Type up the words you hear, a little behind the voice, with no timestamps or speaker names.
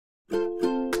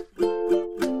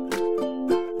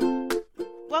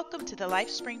Welcome to the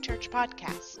LifeSpring Church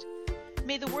podcast.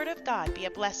 May the Word of God be a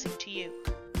blessing to you.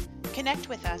 Connect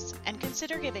with us and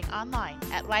consider giving online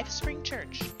at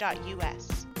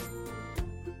lifespringchurch.us.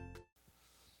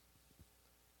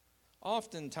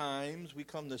 Oftentimes, we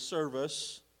come to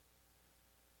service,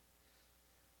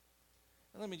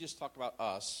 and let me just talk about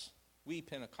us. We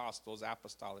Pentecostals,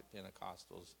 Apostolic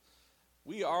Pentecostals,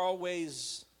 we are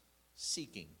always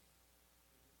seeking.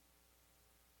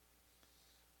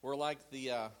 We're like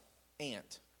the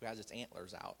ant who has its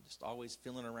antlers out, just always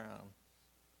feeling around,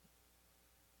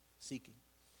 seeking.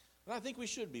 And I think we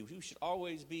should be. We should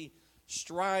always be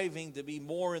striving to be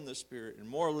more in the Spirit and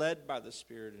more led by the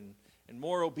Spirit and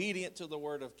more obedient to the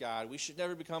Word of God. We should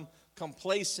never become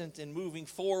complacent in moving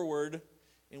forward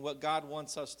in what God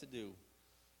wants us to do.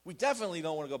 We definitely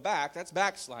don't want to go back. That's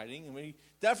backsliding. And we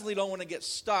definitely don't want to get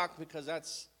stuck because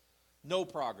that's no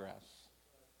progress.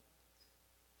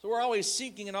 So we're always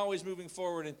seeking and always moving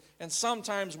forward. And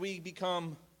sometimes we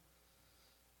become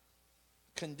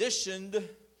conditioned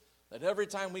that every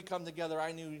time we come together,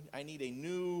 I need a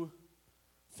new,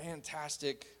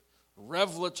 fantastic,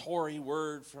 revelatory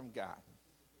word from God.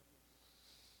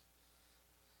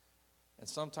 And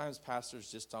sometimes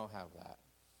pastors just don't have that.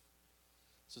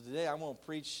 So today I'm going to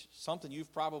preach something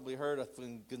you've probably heard a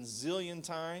gazillion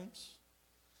times.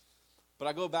 But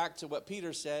I go back to what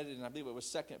Peter said, and I believe it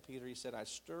was 2 Peter. He said, I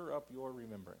stir up your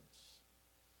remembrance.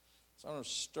 So I'm going to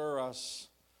stir us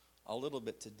a little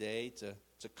bit today to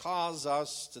cause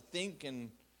us to think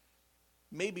and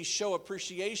maybe show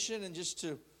appreciation and just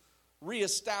to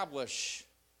reestablish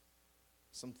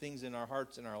some things in our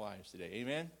hearts and our lives today.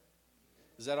 Amen?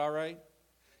 Is that all right?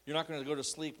 You're not going to go to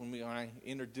sleep when I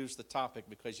introduce the topic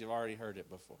because you've already heard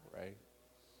it before, right?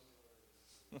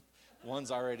 One's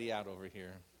already out over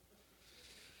here.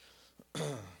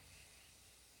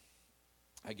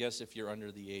 I guess if you're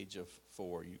under the age of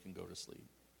 4, you can go to sleep.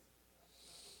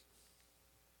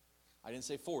 I didn't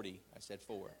say 40, I said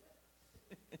 4.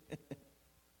 Let's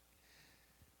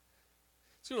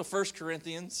go to 1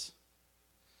 Corinthians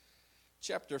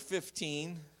chapter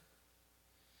 15.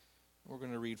 We're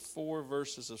going to read 4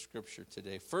 verses of Scripture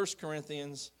today. 1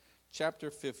 Corinthians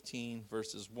chapter 15,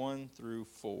 verses 1 through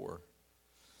 4.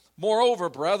 Moreover,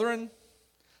 brethren,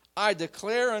 I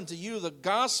declare unto you the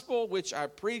gospel which I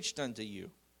preached unto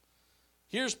you.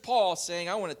 Here's Paul saying,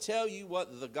 I want to tell you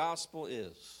what the gospel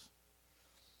is,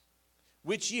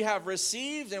 which ye have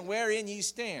received and wherein ye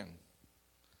stand,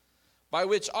 by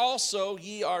which also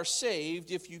ye are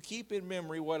saved, if you keep in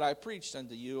memory what I preached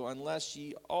unto you, unless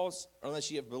ye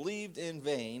have believed in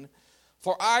vain.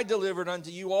 For I delivered unto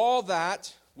you all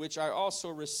that which I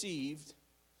also received,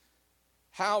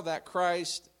 how that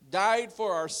Christ died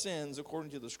for our sins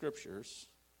according to the Scriptures,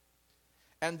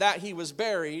 and that he was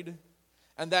buried,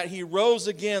 and that he rose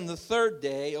again the third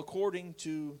day according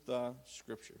to the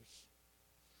Scriptures.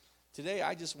 Today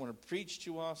I just want to preach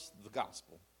to us the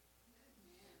gospel.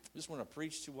 I just want to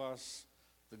preach to us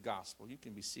the gospel. You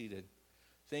can be seated.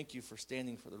 Thank you for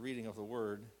standing for the reading of the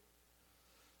word.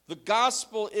 The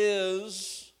gospel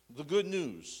is the good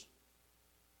news.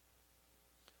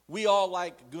 We all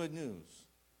like good news.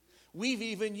 We've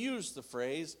even used the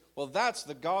phrase, well, that's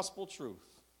the gospel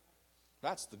truth.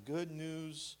 That's the good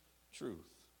news truth.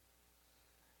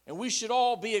 And we should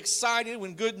all be excited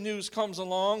when good news comes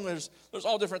along. There's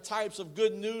all different types of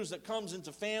good news that comes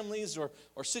into families or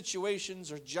situations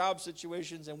or job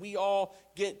situations, and we all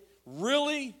get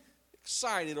really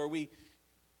excited, or we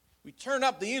turn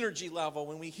up the energy level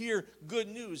when we hear good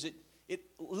news. It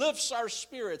lifts our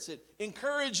spirits. It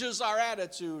encourages our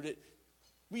attitude.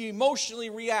 We emotionally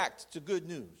react to good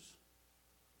news.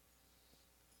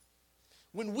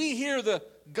 When we hear the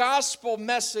gospel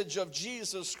message of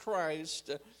Jesus Christ,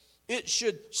 it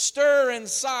should stir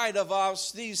inside of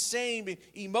us these same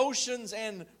emotions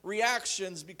and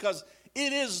reactions because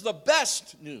it is the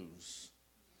best news.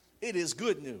 It is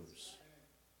good news.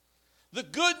 The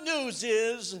good news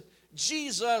is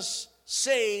Jesus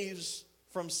saves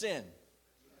from sin.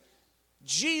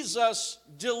 Jesus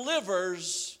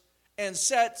delivers and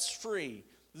sets free.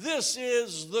 This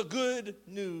is the good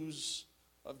news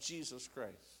of Jesus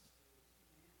Christ.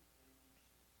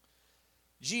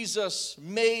 Jesus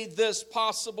made this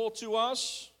possible to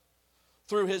us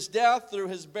through his death, through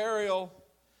his burial,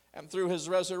 and through his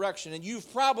resurrection. And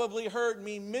you've probably heard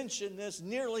me mention this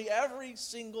nearly every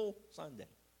single Sunday,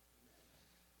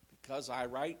 because I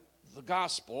write the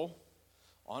gospel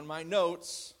on my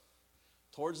notes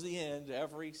towards the end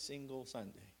every single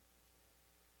Sunday.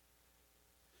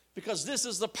 Because this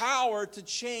is the power to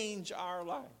change our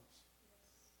lives.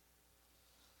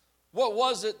 What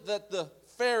was it that the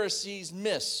Pharisees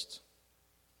missed?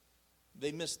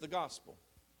 they missed the gospel.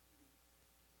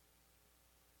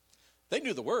 They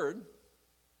knew the Word.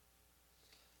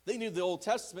 They knew the Old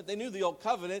Testament. They knew the Old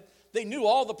Covenant. They knew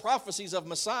all the prophecies of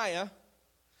Messiah.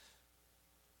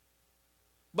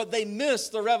 But they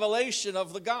missed the revelation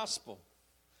of the gospel.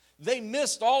 They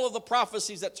missed all of the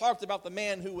prophecies that talked about the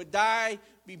man who would die,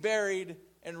 be buried,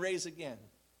 and raise again.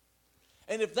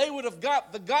 And if they would have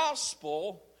got the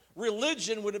gospel,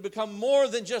 religion would have become more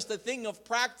than just a thing of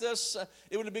practice.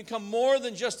 It would have become more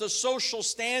than just a social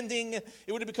standing.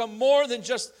 It would have become more than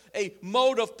just a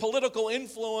mode of political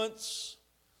influence.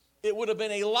 It would have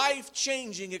been a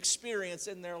life-changing experience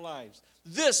in their lives.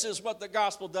 This is what the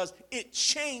gospel does. It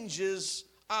changes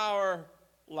our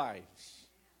lives.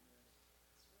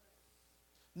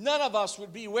 None of us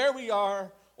would be where we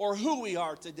are or who we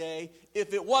are today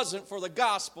if it wasn't for the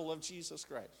gospel of Jesus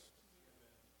Christ.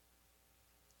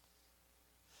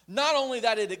 Not only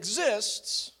that it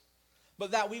exists,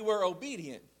 but that we were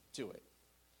obedient to it.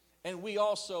 And we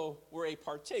also were a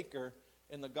partaker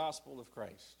in the gospel of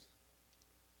Christ.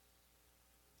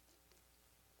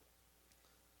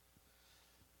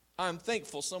 I'm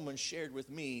thankful someone shared with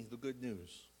me the good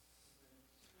news.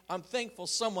 I'm thankful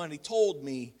somebody told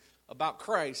me about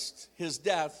Christ, his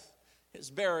death, his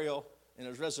burial, and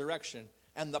his resurrection,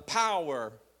 and the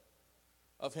power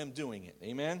of him doing it.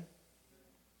 Amen?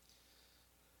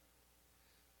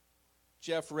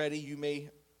 Jeff Reddy, you may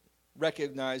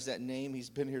recognize that name. He's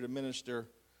been here to minister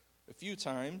a few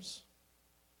times.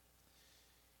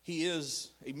 He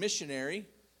is a missionary.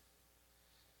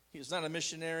 He is not a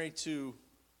missionary to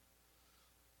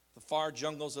the far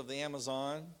jungles of the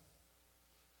Amazon.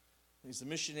 He's a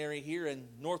missionary here in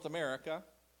North America.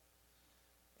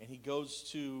 And he goes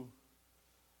to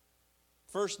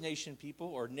First Nation people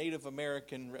or Native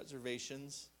American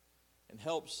reservations and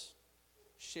helps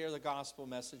share the gospel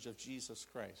message of Jesus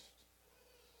Christ.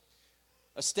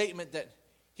 A statement that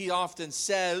he often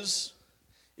says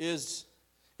is,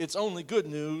 it's only good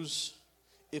news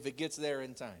if it gets there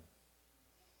in time.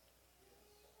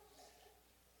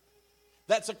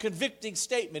 That's a convicting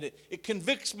statement. It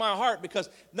convicts my heart because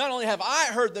not only have I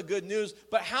heard the good news,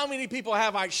 but how many people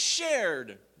have I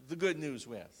shared the good news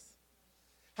with?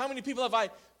 How many people have I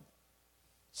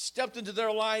stepped into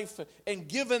their life and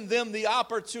given them the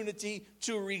opportunity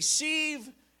to receive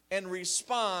and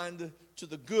respond to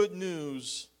the good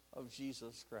news of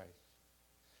Jesus Christ?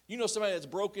 You know somebody that's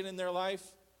broken in their life?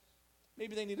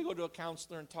 Maybe they need to go to a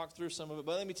counselor and talk through some of it.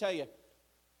 But let me tell you,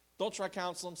 don't try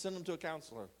counseling, send them to a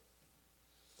counselor.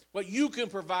 What you can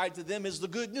provide to them is the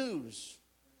good news.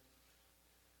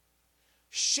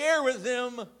 Share with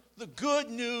them the good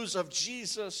news of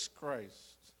Jesus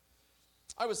Christ.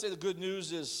 I would say the good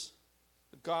news is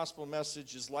the gospel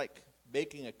message is like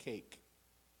baking a cake.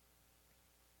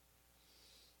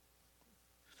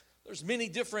 There's many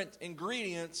different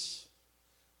ingredients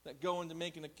that go into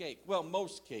making a cake. Well,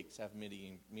 most cakes have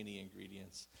many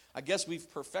ingredients. I guess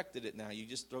we've perfected it now. You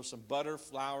just throw some butter,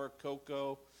 flour,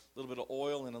 cocoa, a little bit of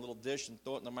oil in a little dish and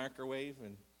throw it in the microwave,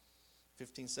 and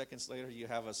 15 seconds later you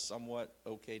have a somewhat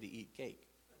okay-to-eat cake.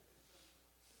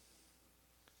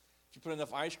 If you put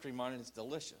enough ice cream on it, it's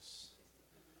delicious.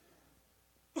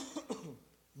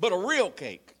 But a real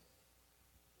cake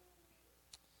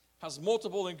has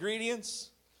multiple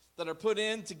ingredients that are put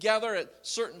in together at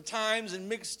certain times and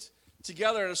mixed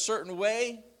together in a certain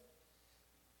way.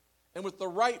 And with the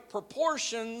right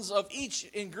proportions of each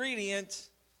ingredient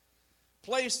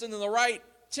placed in the right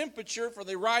temperature for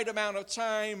the right amount of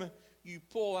time, you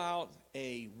pull out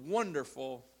a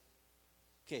wonderful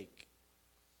cake.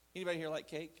 Anybody here like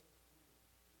cake?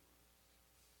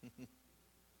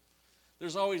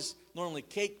 There's always normally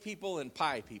cake people and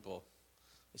pie people.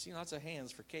 I see lots of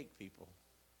hands for cake people.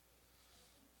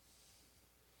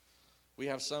 We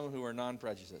have some who are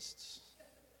non-prejudiced.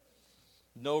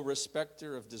 No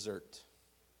respecter of dessert.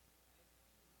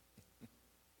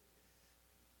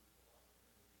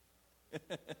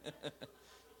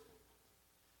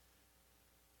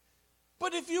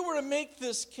 But if you were to make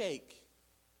this cake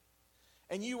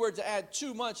and you were to add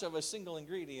too much of a single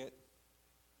ingredient,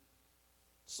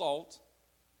 salt,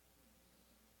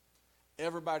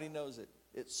 everybody knows it.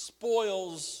 It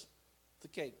spoils the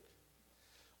cake.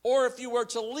 Or if you were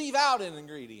to leave out an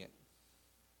ingredient,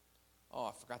 oh,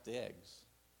 I forgot the eggs.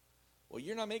 Well,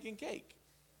 you're not making cake.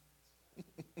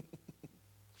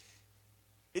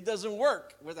 It doesn't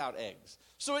work without eggs.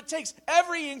 So it takes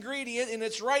every ingredient in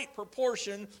its right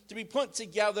proportion to be put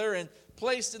together and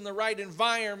placed in the right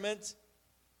environment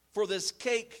for this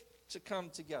cake to come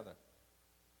together.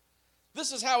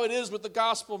 This is how it is with the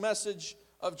gospel message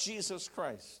of Jesus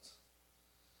Christ.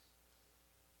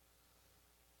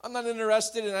 I'm not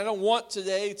interested, and I don't want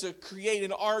today to create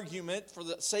an argument for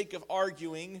the sake of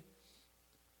arguing.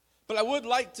 But I would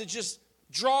like to just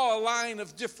draw a line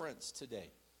of difference today.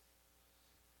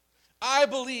 I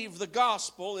believe the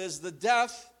gospel is the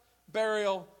death,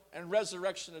 burial, and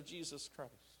resurrection of Jesus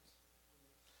Christ.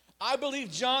 I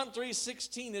believe John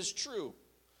 3:16 is true.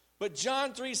 But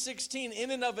John 3:16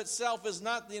 in and of itself is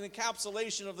not the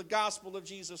encapsulation of the gospel of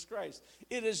Jesus Christ.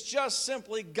 It is just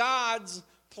simply God's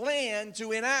plan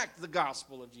to enact the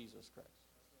gospel of Jesus Christ.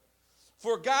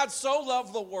 For God so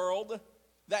loved the world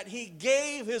that he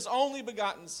gave his only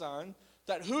begotten Son,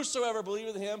 that whosoever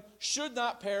believeth in him should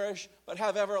not perish, but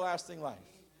have everlasting life.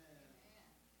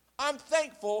 I'm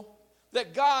thankful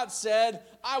that God said,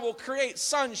 I will create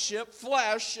sonship,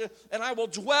 flesh, and I will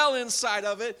dwell inside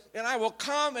of it, and I will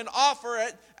come and offer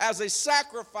it as a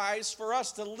sacrifice for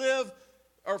us to live,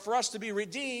 or for us to be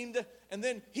redeemed, and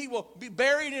then he will be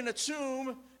buried in a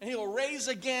tomb, and he will raise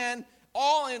again,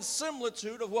 all in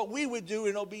similitude of what we would do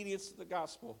in obedience to the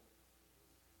gospel.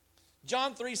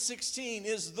 John 3:16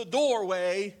 is the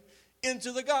doorway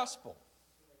into the gospel.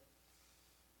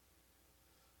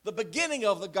 The beginning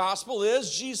of the gospel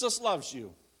is Jesus loves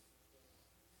you.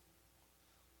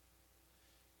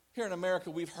 Here in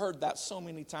America, we've heard that so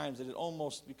many times that it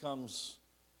almost becomes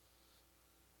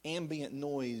ambient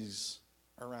noise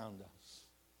around us.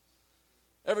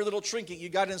 Every little trinket you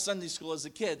got in Sunday school as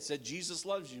a kid said Jesus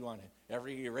loves you on it.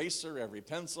 Every eraser, every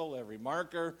pencil, every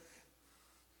marker,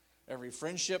 every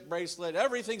friendship bracelet,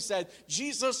 everything said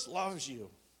Jesus loves you.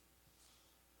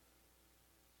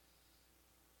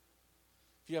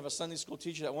 If you have a Sunday school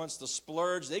teacher that wants to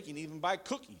splurge, they can even buy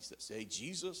cookies that say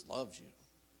Jesus loves you.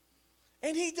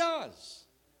 And he does.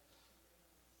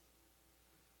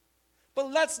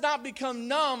 But let's not become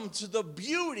numb to the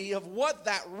beauty of what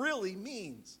that really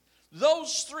means.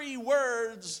 Those three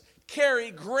words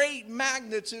carry great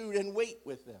magnitude and weight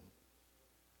with them.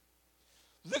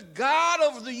 The God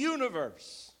of the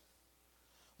universe,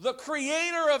 the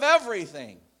creator of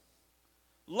everything,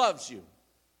 loves you.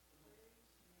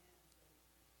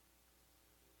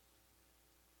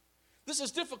 This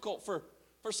is difficult for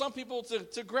some people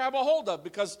to grab a hold of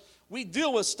because we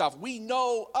deal with stuff. We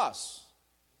know us.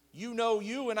 You know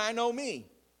you and I know me.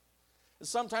 And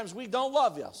sometimes we don't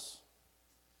love us.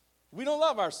 We don't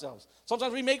love ourselves.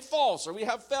 Sometimes we make faults, or we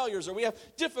have failures, or we have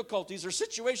difficulties or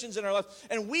situations in our life,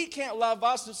 and we can't love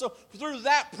us. And so through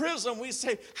that prism, we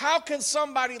say, how can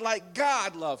somebody like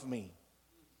God love me?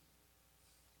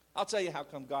 I'll tell you how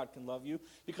come God can love you.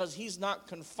 Because he's not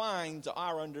confined to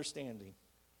our understanding.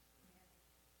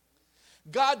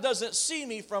 God doesn't see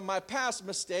me from my past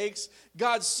mistakes.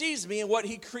 God sees me in what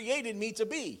he created me to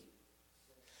be.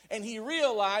 And he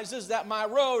realizes that my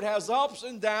road has ups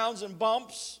and downs and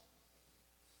bumps.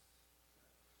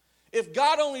 If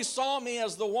God only saw me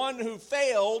as the one who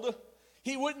failed,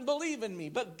 he wouldn't believe in me.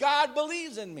 But God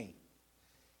believes in me.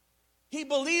 He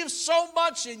believes so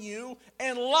much in you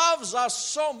and loves us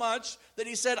so much that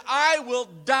he said, I will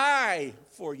die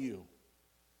for you.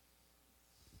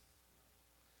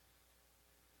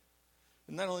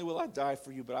 And not only will I die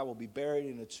for you, but I will be buried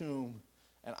in a tomb,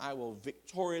 and I will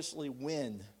victoriously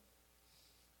win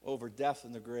over death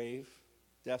in the grave,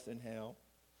 death in hell.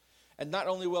 And not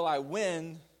only will I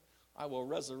win, I will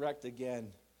resurrect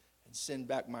again and send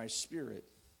back my spirit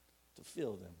to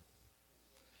fill them.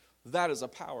 That is a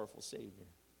powerful Savior.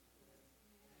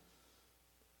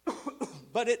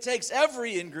 But it takes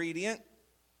every ingredient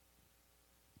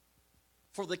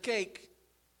for the cake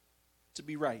to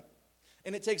be right.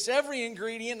 And it takes every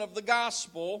ingredient of the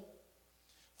gospel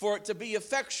for it to be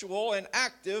effectual and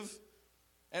active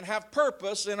and have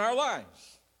purpose in our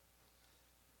lives.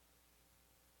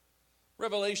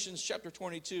 Revelation chapter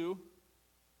 22,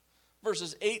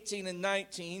 verses 18 and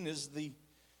 19 is the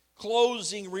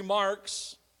closing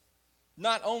remarks,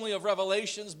 not only of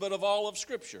Revelations, but of all of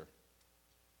Scripture.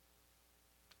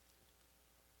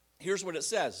 Here's what it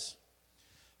says.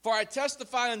 For I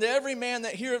testify unto every man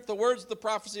that heareth the words of the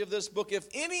prophecy of this book, if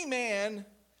any man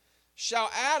shall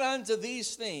add unto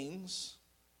these things,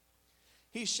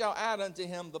 he shall add unto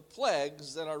him the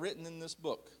plagues that are written in this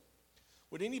book.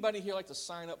 Would anybody here like to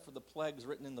sign up for the plagues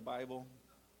written in the Bible?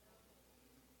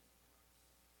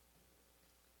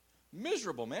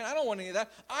 Miserable, man. I don't want any of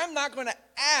that. I'm not going to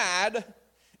add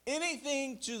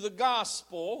anything to the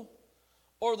gospel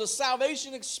or the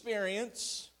salvation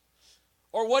experience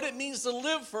or what it means to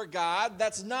live for God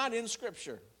that's not in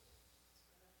Scripture.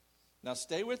 Now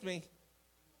stay with me.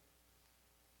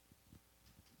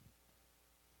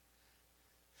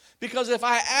 Because if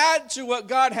I add to what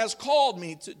God has called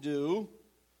me to do,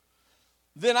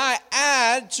 then I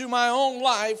add to my own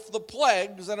life the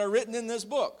plagues that are written in this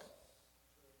book.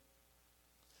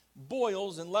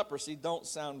 Boils and leprosy don't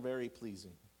sound very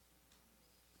pleasing.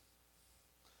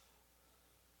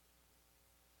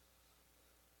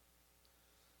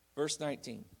 Verse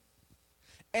 19.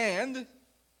 And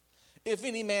if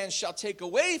any man shall take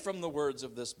away from the words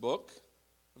of this book,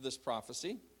 of this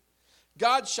prophecy,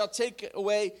 God shall take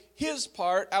away his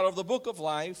part out of the book of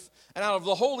life and out of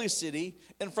the holy city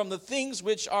and from the things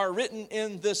which are written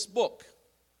in this book.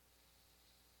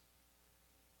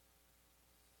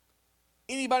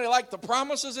 Anybody like the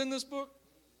promises in this book?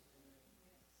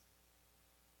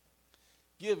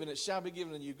 Give, and it shall be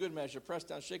given unto you, good measure, pressed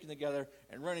down, shaken together,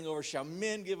 and running over, shall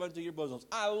men give unto your bosoms.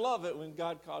 I love it when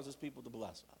God causes people to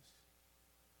bless us.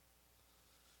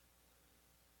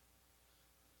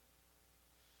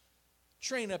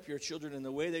 Train up your children in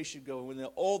the way they should go, and when they're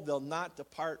old, they'll not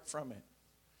depart from it.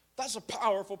 That's a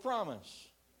powerful promise.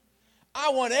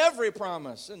 I want every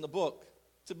promise in the book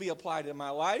to be applied in my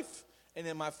life and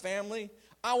in my family.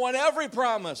 I want every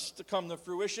promise to come to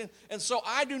fruition. And so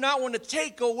I do not want to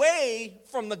take away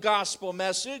from the gospel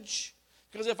message,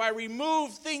 because if I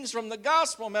remove things from the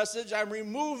gospel message, I'm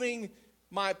removing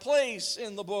my place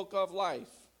in the book of life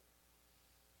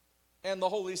and the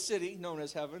holy city known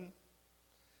as heaven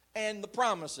and the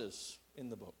promises in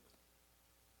the book.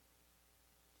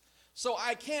 So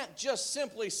I can't just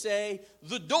simply say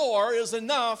the door is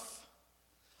enough.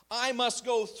 I must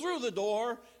go through the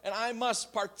door, and I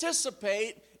must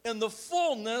participate in the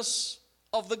fullness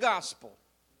of the gospel.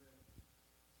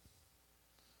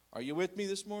 Are you with me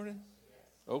this morning?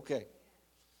 Okay.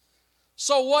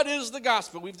 So what is the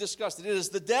gospel? We've discussed it. It is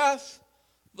the death,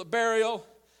 the burial,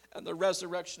 and the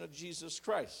resurrection of Jesus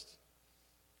Christ.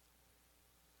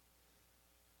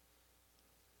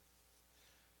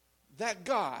 That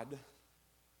God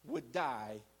would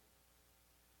die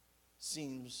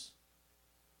seems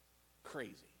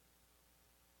crazy.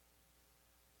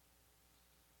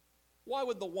 Why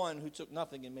would the one who took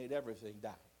nothing and made everything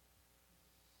die?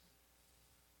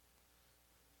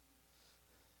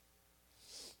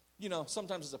 You know,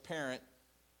 sometimes as a parent,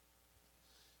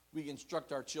 we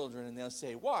instruct our children and they'll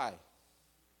say, why?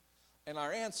 And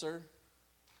our answer,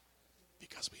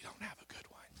 because we don't have a good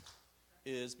one,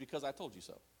 is because I told you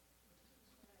so.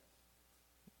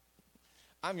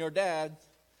 I'm your dad,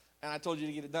 and I told you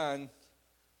to get it done.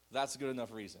 That's a good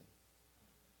enough reason.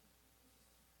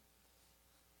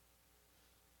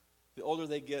 The older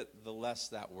they get, the less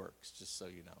that works, just so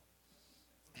you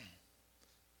know.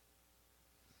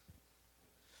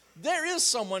 There is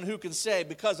someone who can say,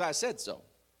 because I said so.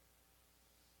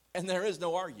 And there is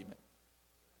no argument.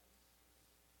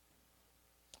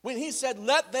 When he said,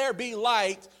 let there be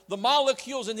light, the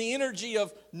molecules and the energy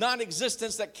of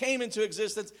non-existence that came into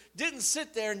existence didn't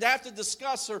sit there and have to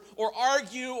discuss or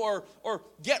argue or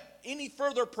get any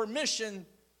further permission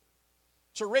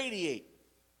to radiate.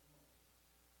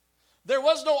 There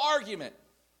was no argument.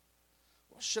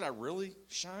 Well, should I really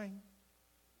shine?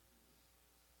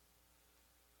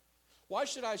 Why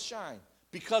should I shine?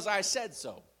 Because I said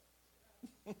so.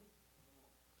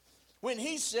 When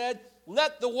he said,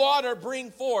 let the water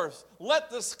bring forth, let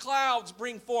the clouds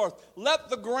bring forth, let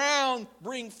the ground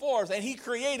bring forth, and he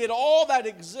created all that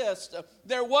exists,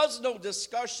 there was no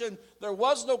discussion, there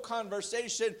was no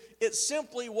conversation. It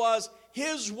simply was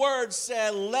his word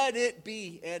said, let it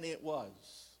be, and it was.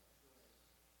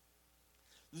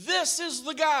 This is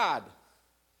the God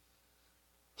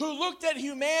who looked at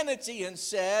humanity and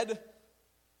said,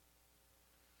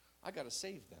 I got to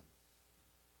save them.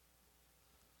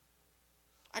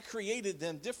 I created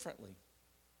them differently.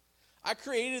 I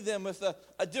created them with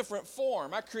a different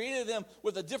form. I created them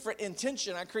with a different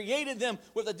intention. I created them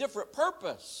with a different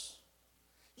purpose.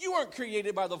 You weren't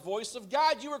created by the voice of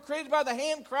God. You were created by the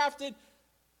handcrafted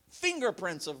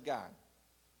fingerprints of God.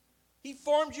 He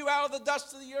formed you out of the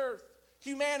dust of the earth,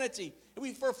 humanity.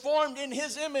 We were formed in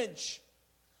his image.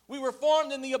 We were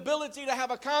formed in the ability to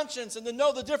have a conscience and to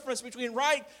know the difference between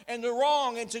right and the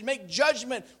wrong and to make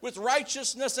judgment with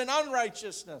righteousness and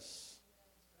unrighteousness.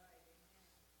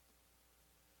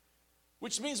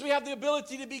 Which means we have the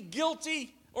ability to be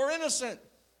guilty or innocent.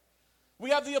 We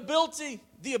have the ability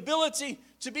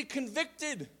to be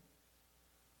convicted.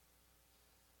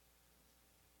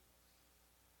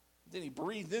 Then he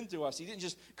breathed into us. He didn't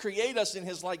just create us in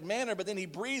his like manner, but then he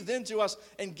breathed into us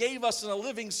and gave us a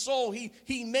living soul.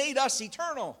 He made us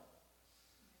eternal.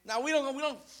 Now, we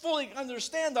don't fully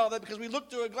understand all that because we look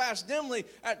through a glass dimly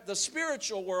at the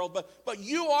spiritual world, but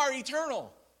you are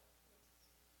eternal.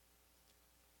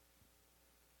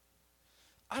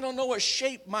 I don't know what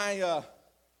shape my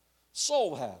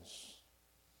soul has.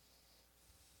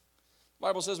 The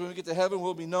Bible says when we get to heaven,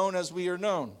 we'll be known as we are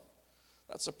known.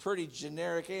 That's a pretty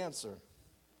generic answer.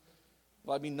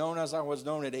 Will I be known as I was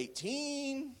known at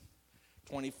 18,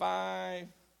 25,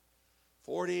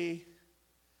 40,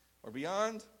 or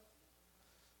beyond?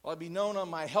 Will I be known on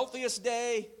my healthiest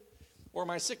day or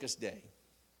my sickest day?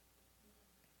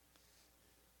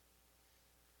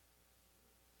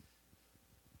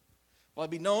 Will I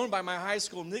be known by my high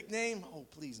school nickname? Oh,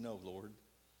 please no, Lord.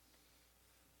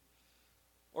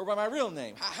 Or by my real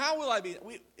name? How will I be?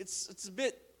 It's a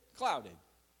bit clouded.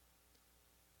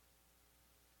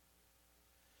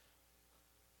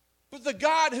 But the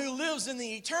God who lives in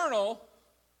the eternal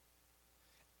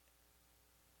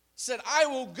said, I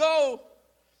will go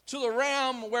to the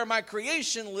realm where my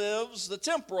creation lives, the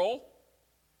temporal,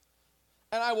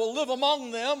 and I will live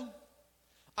among them.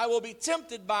 I will be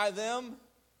tempted by them,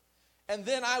 and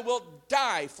then I will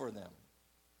die for them.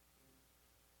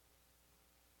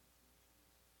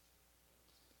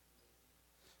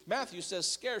 Matthew says,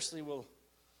 scarcely will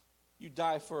you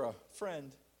die for a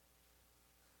friend.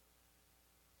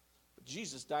 But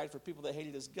Jesus died for people that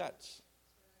hated his guts.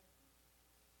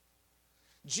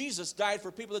 Jesus died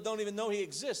for people that don't even know he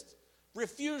exists,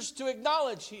 refuse to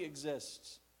acknowledge he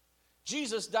exists.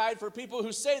 Jesus died for people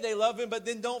who say they love him but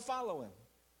then don't follow him.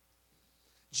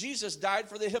 Jesus died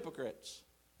for the hypocrites.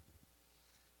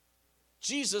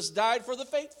 Jesus died for the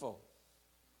faithful.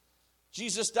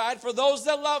 Jesus died for those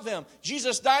that love him.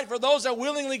 Jesus died for those that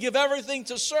willingly give everything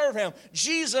to serve him.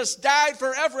 Jesus died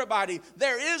for everybody.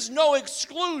 There is no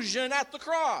exclusion at the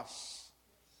cross.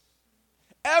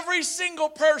 Every single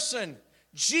person,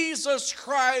 Jesus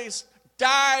Christ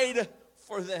died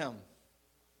for them.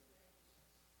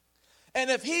 And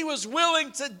if he was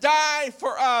willing to die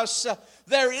for us,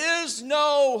 there is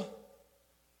no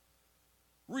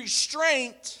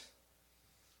restraint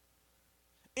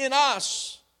in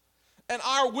us and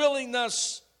our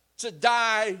willingness to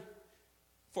die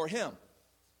for him.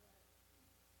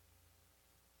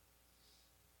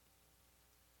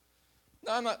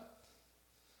 Now, I'm not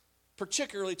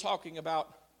particularly talking about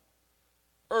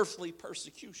earthly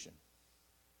persecution.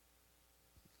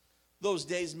 Those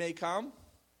days may come.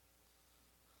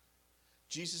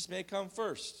 Jesus may come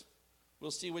first.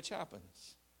 We'll see which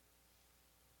happens.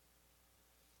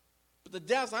 But the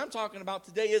death I'm talking about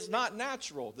today is not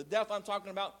natural. The death I'm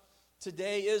talking about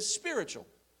today is spiritual.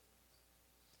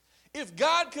 If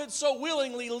God could so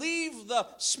willingly leave the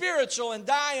spiritual and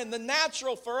die in the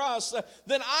natural for us,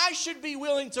 then I should be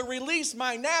willing to release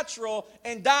my natural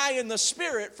and die in the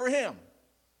spirit for him.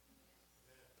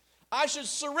 I should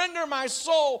surrender my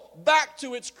soul back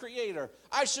to its creator.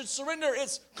 I should surrender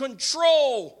its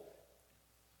control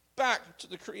back to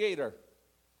the creator.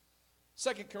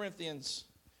 2 Corinthians,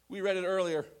 we read it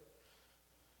earlier.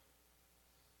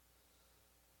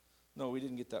 No, we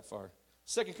didn't get that far.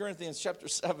 2 Corinthians chapter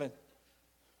 7,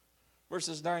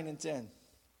 verses 9 and 10.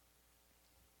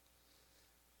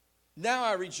 Now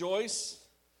I rejoice,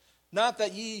 not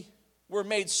that ye were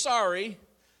made sorry,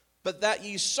 but that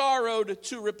ye sorrowed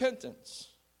to repentance.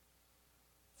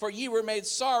 For ye were made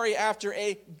sorry after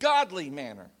a godly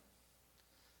manner,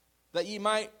 that ye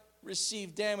might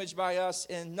receive damage by us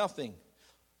in nothing.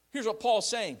 Here's what Paul's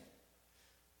saying.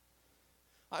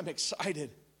 I'm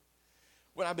excited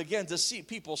when I begin to see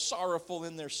people sorrowful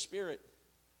in their spirit.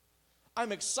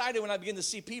 I'm excited when I begin to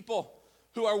see people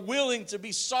who are willing to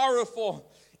be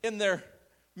sorrowful in their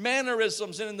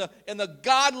mannerisms and in the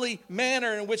godly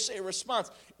manner in which they respond.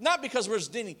 Not because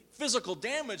there's any physical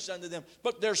damage done to them,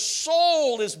 but their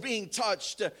soul is being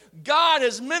touched. God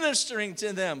is ministering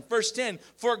to them. Verse 10,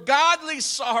 for godly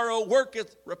sorrow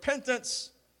worketh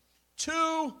repentance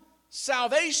to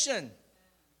salvation,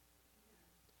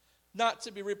 not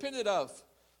to be repented of.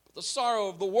 But the sorrow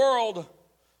of the world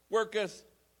worketh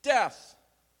death.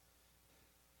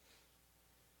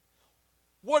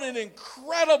 What an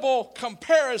incredible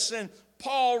comparison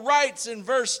Paul writes in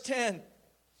verse 10.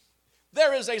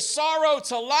 There is a sorrow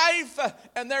to life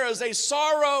and there is a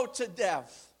sorrow to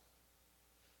death.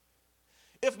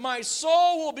 If my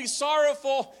soul will be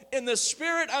sorrowful in the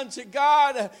spirit unto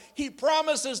God, he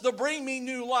promises to bring me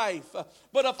new life.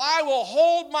 But if I will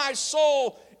hold my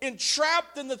soul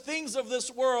entrapped in the things of this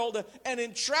world and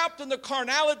entrapped in the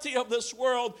carnality of this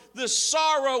world, this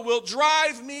sorrow will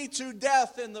drive me to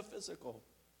death in the physical.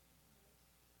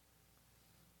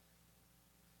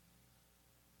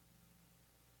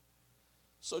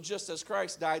 So just as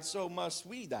Christ died, so must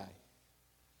we die.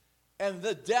 And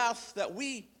the death that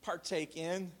we partake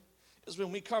in is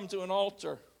when we come to an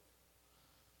altar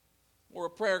or a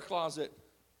prayer closet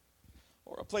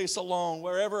or a place alone,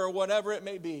 wherever or whatever it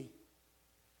may be,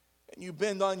 and you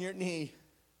bend on your knee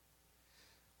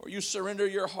or you surrender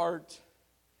your heart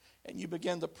and you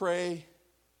begin to pray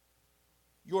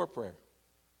your prayer.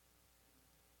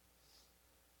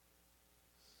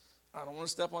 I don't want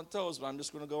to step on toes, but I'm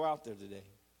just going to go out there today.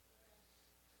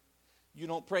 You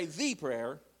don't pray the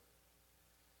prayer,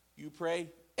 you pray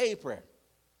a prayer.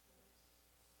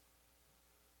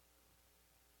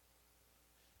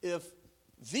 If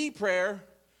the prayer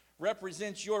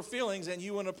represents your feelings and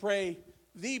you want to pray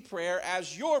the prayer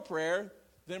as your prayer,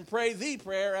 then pray the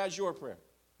prayer as your prayer.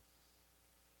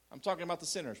 I'm talking about the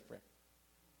sinner's prayer.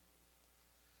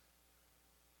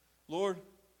 Lord,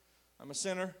 I'm a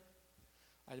sinner.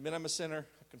 I admit I'm a sinner.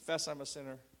 I confess I'm a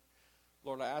sinner.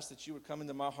 Lord, I ask that you would come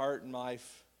into my heart and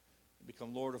life and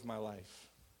become Lord of my life.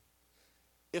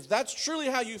 If that's truly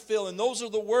how you feel, and those are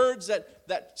the words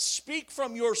that speak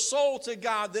from your soul to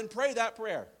God, then pray that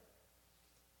prayer.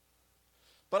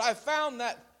 But I found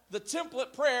that the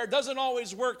template prayer doesn't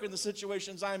always work in the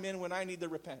situations I'm in when I need to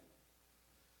repent.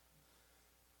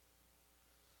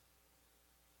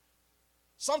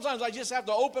 Sometimes I just have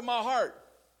to open my heart.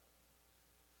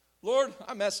 Lord,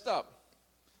 I messed up.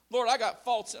 Lord, I got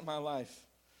faults in my life.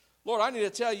 Lord, I need to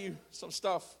tell you some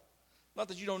stuff. Not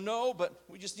that you don't know, but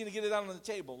we just need to get it out on the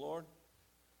table, Lord.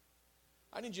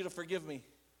 I need you to forgive me.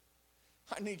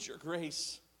 I need your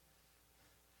grace.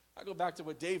 I go back to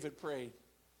what David prayed.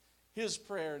 His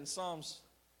prayer in Psalms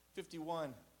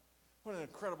 51. What an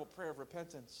incredible prayer of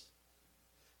repentance.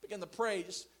 Begin to pray,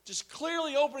 just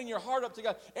clearly opening your heart up to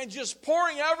God and just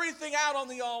pouring everything out on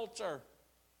the altar.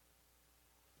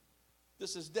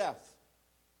 This is death.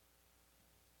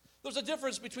 There's a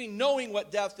difference between knowing what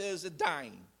death is and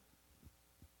dying.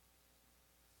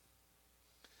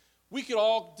 We could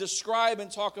all describe and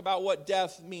talk about what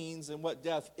death means and what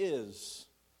death is.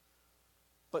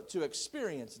 But to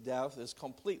experience death is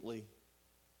completely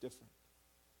different.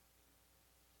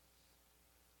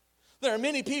 There are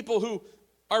many people who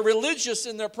are religious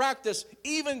in their practice,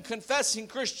 even confessing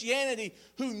Christianity,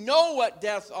 who know what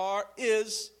death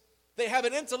is. They have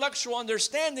an intellectual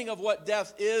understanding of what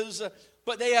death is,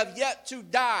 but they have yet to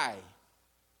die.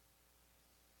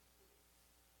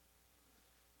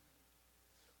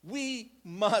 We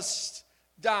must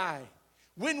die.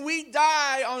 When we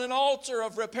die on an altar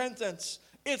of repentance,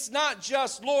 it's not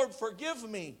just, Lord, forgive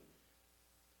me.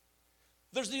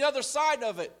 There's the other side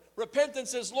of it.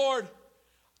 Repentance is, Lord,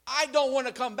 I don't want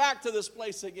to come back to this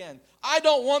place again. I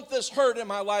don't want this hurt in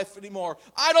my life anymore.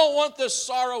 I don't want this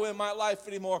sorrow in my life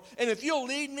anymore. And if you'll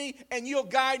lead me and you'll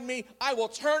guide me, I will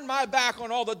turn my back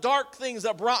on all the dark things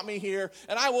that brought me here,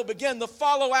 and I will begin to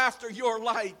follow after your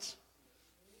light.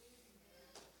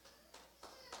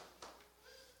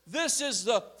 This is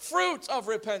the fruit of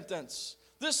repentance.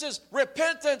 This is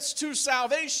repentance to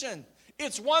salvation.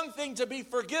 It's one thing to be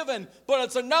forgiven, but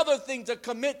it's another thing to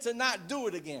commit to not do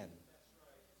it again.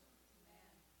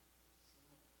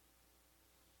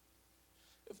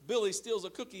 If Billy steals a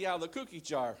cookie out of the cookie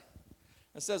jar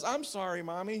and says, I'm sorry,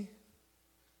 Mommy,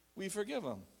 we forgive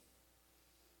him.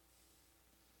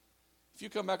 If you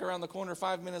come back around the corner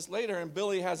 5 minutes later and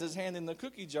Billy has his hand in the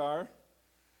cookie jar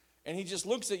and he just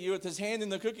looks at you with his hand in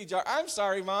the cookie jar, I'm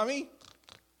sorry, Mommy.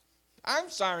 I'm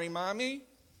sorry, Mommy.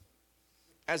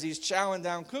 As he's chowing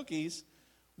down cookies,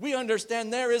 we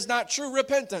understand there is not true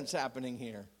repentance happening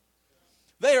here.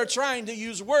 They are trying to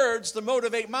use words to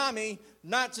motivate Mommy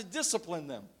not to discipline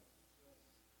them.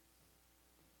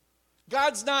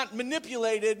 God's not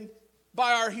manipulated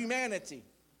by our humanity.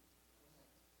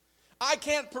 I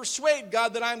can't persuade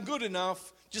God that I'm good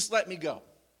enough. Just let me go.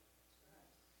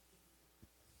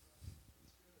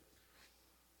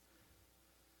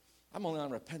 I'm only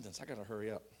on repentance. I got to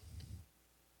hurry up.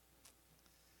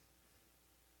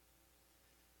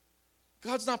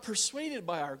 God's not persuaded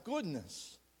by our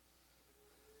goodness.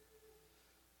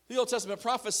 The Old Testament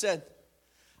prophet said,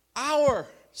 our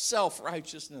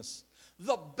self-righteousness,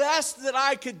 the best that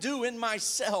I could do in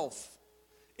myself,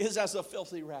 is as of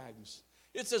filthy rags.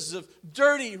 It's as of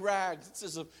dirty rags. It's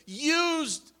as of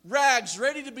used rags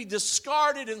ready to be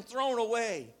discarded and thrown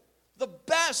away. The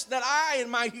best that I and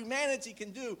my humanity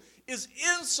can do is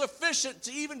insufficient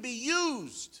to even be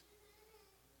used.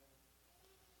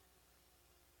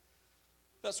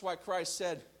 That's why Christ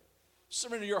said,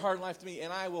 surrender your heart and life to me,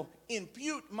 and I will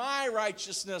impute my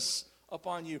righteousness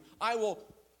upon you. I will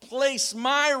place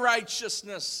my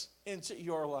righteousness into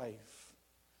your life.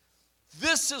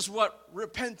 This is what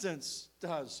repentance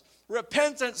does.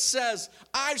 Repentance says,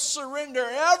 I surrender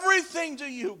everything to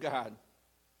you, God.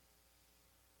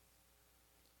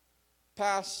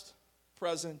 Past,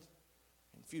 present,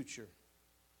 and future.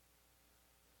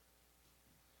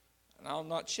 And I'll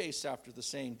not chase after the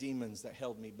same demons that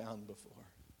held me bound before.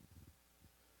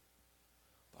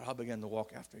 but I'll begin to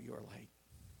walk after your light.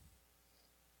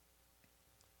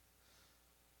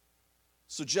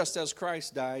 So just as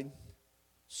Christ died,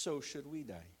 so should we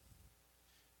die.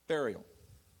 Burial.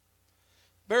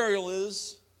 Burial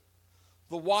is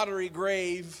the watery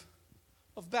grave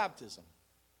of baptism.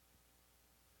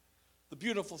 The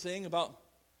beautiful thing about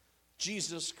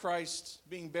Jesus Christ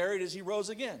being buried is he rose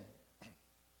again.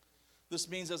 This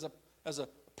means as a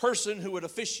person who would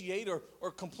officiate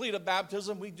or complete a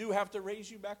baptism, we do have to raise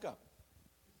you back up.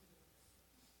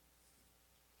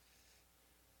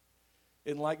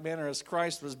 In like manner as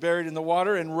Christ was buried in the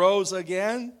water and rose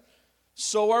again,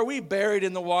 so are we buried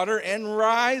in the water and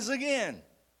rise again.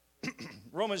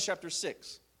 Romans chapter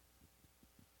 6,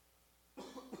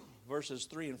 verses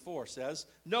 3 and 4 says,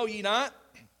 know ye not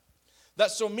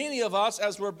that so many of us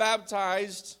as were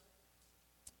baptized,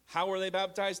 how were they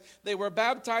baptized? They were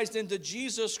baptized into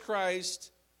Jesus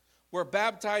Christ, were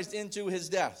baptized into his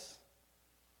death.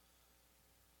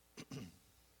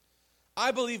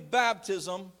 I believe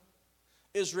baptism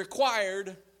is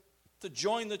required to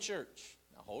join the church.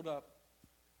 Now hold up.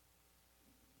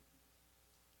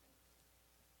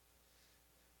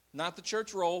 Not the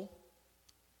church roll.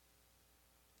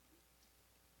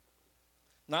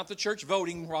 Not the church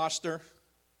voting roster.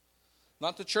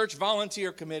 Not the church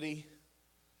volunteer committee.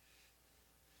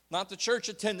 Not the church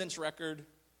attendance record.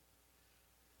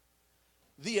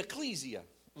 The ecclesia,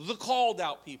 the called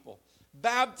out people.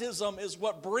 Baptism is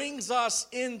what brings us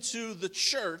into the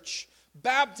church.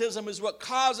 Baptism is what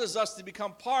causes us to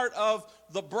become part of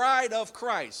the bride of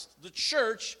Christ. The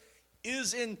church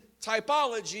is in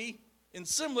typology, in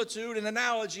similitude, in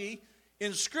analogy,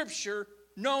 in Scripture,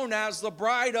 known as the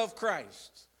bride of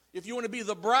Christ. If you want to be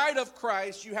the bride of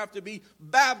Christ, you have to be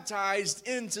baptized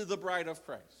into the bride of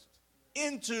Christ,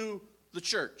 into the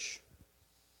church.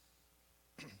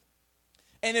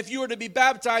 And if you were to be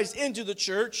baptized into the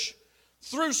church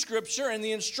through Scripture and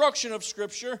the instruction of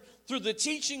Scripture, through the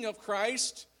teaching of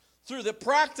Christ, through the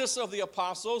practice of the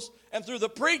apostles, and through the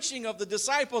preaching of the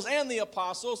disciples and the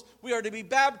apostles, we are to be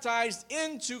baptized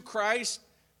into Christ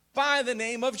by the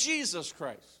name of Jesus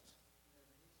Christ.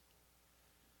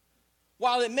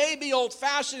 While it may be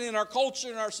old-fashioned in our culture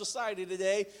and our society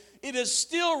today, it is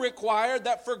still required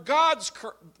that for God's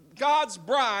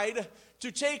bride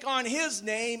to take on his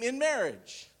name in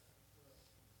marriage.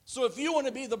 So if you want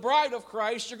to be the bride of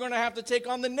Christ, you're going to have to take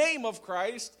on the name of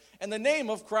Christ, and the name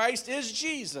of Christ is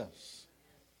Jesus.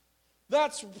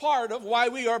 That's part of why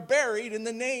we are buried in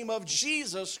the name of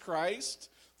Jesus Christ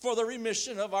for the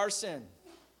remission of our sin.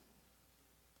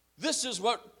 This is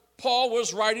what Paul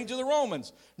was writing to the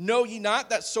Romans. Know ye not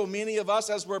that so many of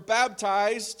us as were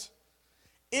baptized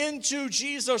into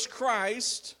Jesus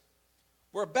Christ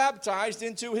were baptized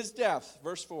into his death?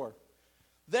 Verse 4.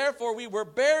 Therefore we were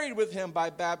buried with him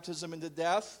by baptism into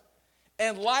death,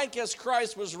 and like as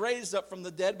Christ was raised up from the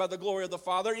dead by the glory of the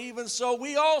Father, even so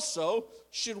we also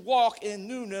should walk in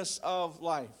newness of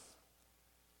life.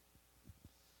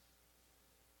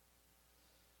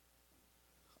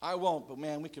 I won't, but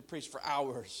man, we could preach for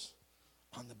hours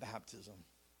on the baptism.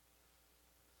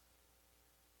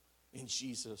 In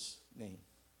Jesus' name.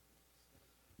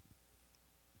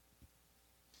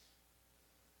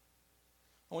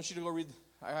 I want you to go read.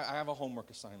 I have a homework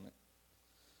assignment.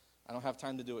 I don't have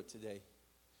time to do it today.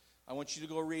 I want you to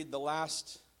go read the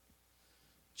last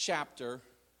chapter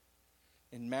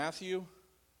in Matthew,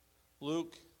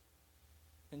 Luke,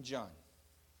 and John.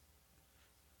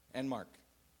 And Mark.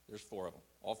 There's 4 of them.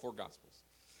 All 4 Gospels.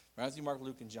 Matthew, Mark,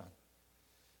 Luke, and John.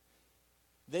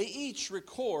 They each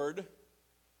record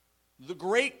the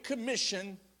Great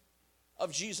Commission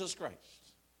of Jesus Christ.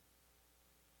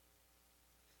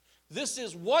 This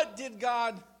is what did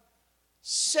God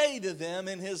say to them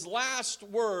in his last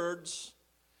words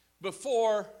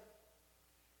before,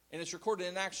 and it's recorded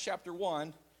in Acts chapter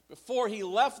 1, before he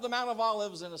left the Mount of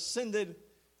Olives and ascended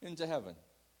into heaven.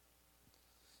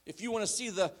 If you want to see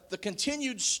the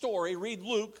continued story, read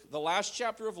Luke, the last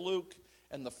chapter of Luke,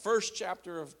 and the first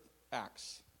chapter of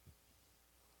Acts.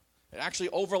 It actually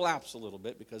overlaps a little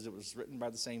bit because it was written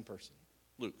by the same person,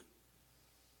 Luke.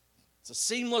 It's a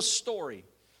seamless story.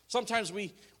 Sometimes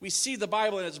we see the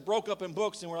Bible and it's broke up in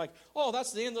books and we're like, oh,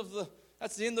 that's the end of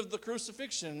the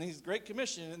crucifixion and his Great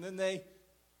Commission. And then they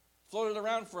floated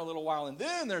around for a little while and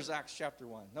then there's Acts chapter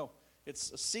 1. No,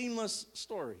 it's a seamless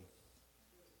story.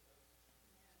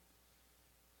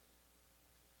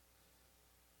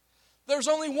 There's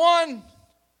only one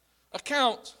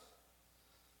account.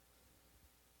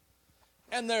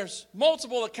 And there's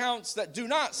multiple accounts that do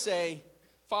not say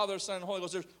Father, Son, and Holy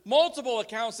Ghost. There's multiple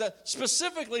accounts that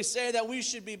specifically say that we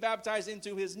should be baptized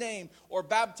into his name or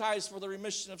baptized for the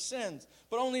remission of sins.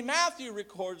 But only Matthew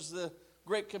records the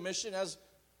Great Commission as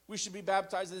we should be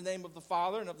baptized in the name of the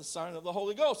Father and of the Son and of the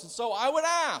Holy Ghost. And so I would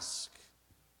ask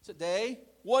today,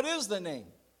 what is the name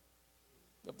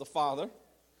of the Father?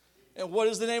 And what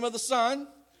is the name of the Son?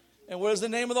 And what is the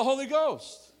name of the Holy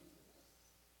Ghost?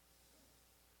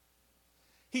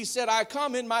 He said, I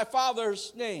come in my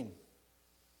Father's name.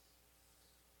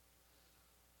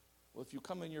 Well, if you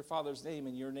come in your Father's name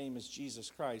and your name is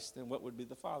Jesus Christ, then what would be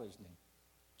the Father's name?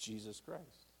 Jesus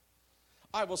Christ.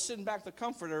 I will send back the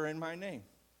Comforter in my name.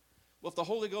 Well, if the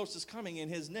Holy Ghost is coming in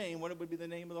his name, what would be the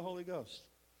name of the Holy Ghost?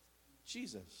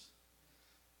 Jesus.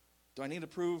 Do I need to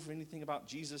prove anything about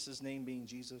Jesus' name being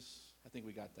Jesus? I think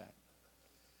we got that.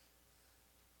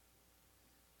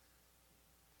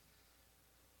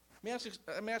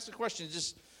 Let me ask a question,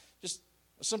 just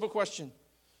a simple question.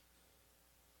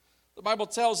 The Bible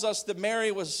tells us that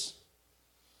Mary was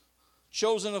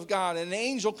chosen of God, and an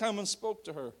angel came and spoke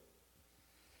to her.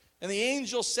 And the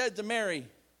angel said to Mary,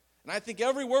 and I think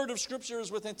every word of Scripture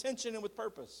is with intention and with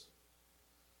purpose,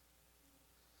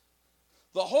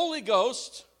 the Holy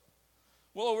Ghost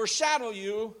will overshadow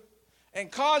you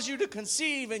and cause you to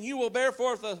conceive, and you will bear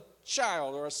forth a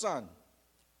child or a son.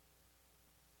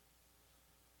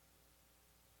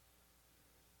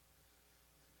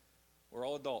 We're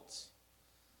all adults.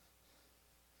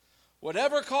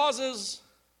 Whatever causes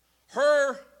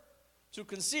her to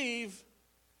conceive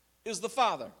is the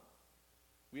Father.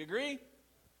 We agree?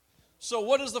 So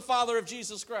what is the Father of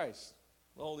Jesus Christ?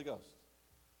 The Holy Ghost.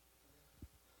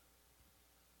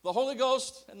 The Holy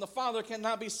Ghost and the Father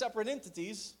cannot be separate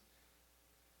entities.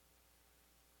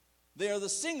 They are the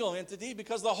single entity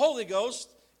because the Holy Ghost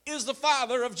is the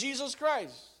Father of Jesus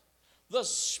Christ. The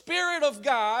Spirit of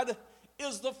God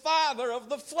is the Father of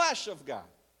the flesh of God.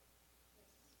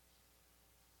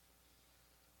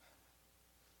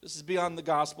 This is beyond the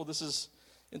gospel. This is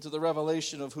into the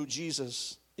revelation of who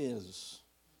Jesus is.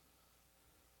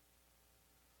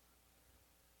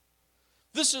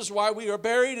 This is why we are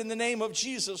buried in the name of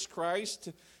Jesus Christ,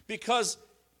 because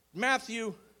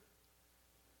Matthew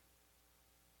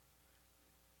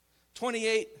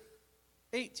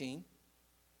 28:18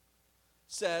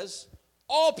 says,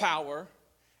 all power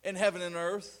in heaven and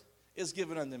earth is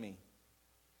given unto me.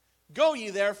 Go ye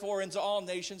therefore into all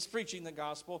nations, preaching the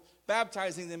gospel,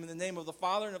 baptizing them in the name of the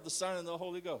Father and of the Son and of the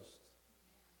Holy Ghost.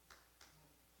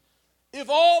 If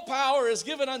all power is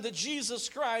given unto Jesus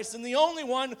Christ, then the only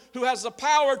one who has the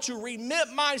power to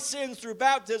remit my sins through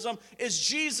baptism is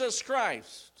Jesus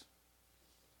Christ.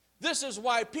 This is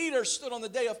why Peter stood on the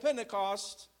day of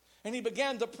Pentecost and he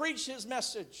began to preach his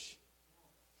message.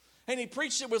 And he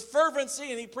preached it with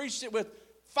fervency, and he preached it with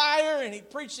fire, and he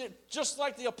preached it just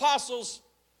like the apostles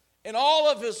in all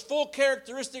of his full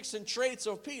characteristics and traits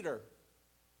of Peter.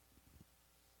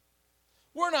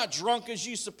 We're not drunk as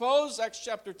you suppose, Acts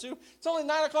chapter 2. It's only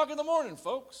 9 o'clock in the morning,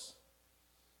 folks.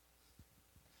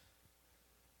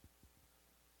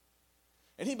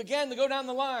 And he began to go down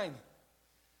the line.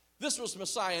 This was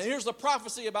Messiah, and here's the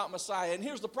prophecy about Messiah, and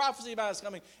here's the prophecy about his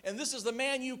coming, and this is the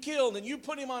man you killed, and you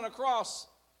put him on a cross.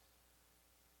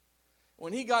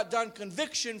 When he got done,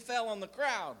 conviction fell on the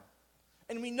crowd.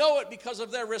 And we know it because of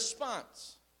their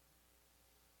response.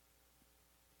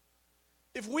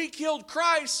 If we killed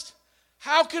Christ,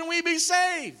 how can we be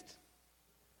saved?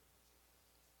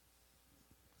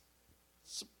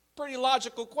 It's a pretty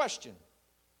logical question.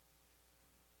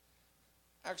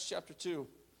 Acts chapter 2,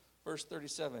 verse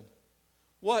 37.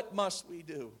 What must we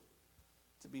do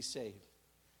to be saved?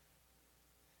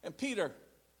 And Peter,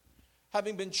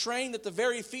 having been trained at the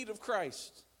very feet of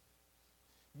Christ,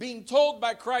 being told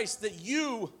by Christ that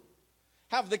you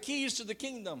have the keys to the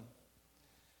kingdom,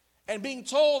 and being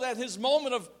told at his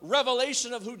moment of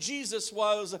revelation of who Jesus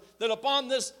was, that upon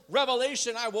this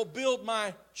revelation I will build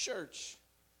my church.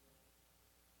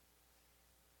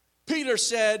 Peter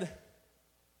said,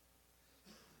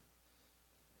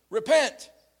 repent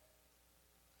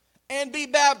and be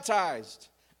baptized,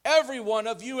 every one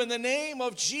of you, in the name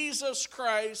of Jesus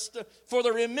Christ, for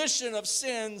the remission of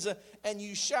sins, and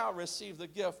you shall receive the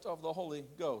gift of the Holy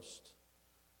Ghost.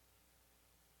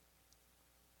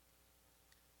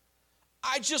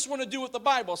 I just want to do what the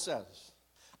Bible says.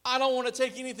 I don't want to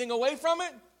take anything away from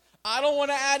it. I don't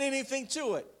want to add anything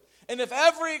to it. And if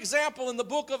every example in the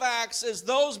book of Acts is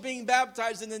those being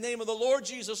baptized in the name of the Lord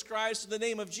Jesus Christ, in the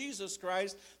name of Jesus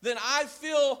Christ, then I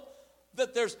feel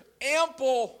that there's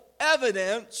ample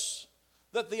evidence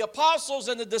that the apostles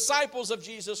and the disciples of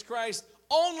Jesus Christ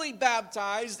only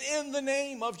baptized in the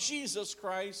name of Jesus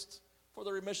Christ for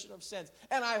the remission of sins.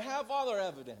 And I have other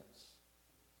evidence.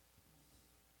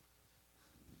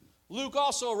 Luke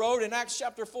also wrote in Acts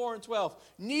chapter 4 and 12,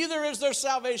 neither is there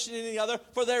salvation in any other,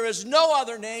 for there is no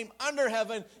other name under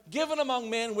heaven given among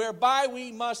men whereby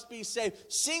we must be saved.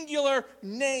 Singular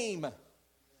name.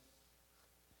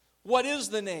 What is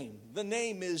the name? The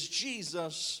name is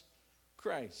Jesus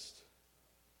Christ.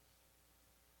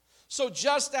 So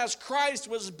just as Christ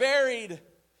was buried,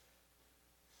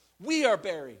 we are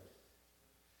buried.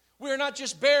 We are not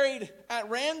just buried at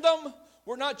random.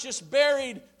 We're not just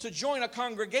buried to join a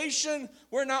congregation.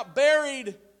 We're not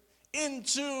buried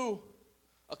into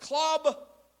a club.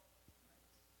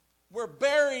 We're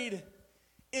buried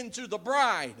into the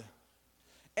bride.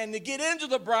 And to get into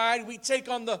the bride, we take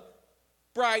on the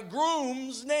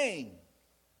bridegroom's name.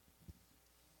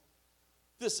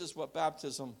 This is what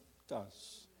baptism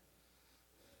does.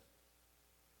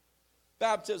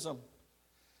 Baptism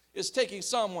is taking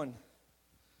someone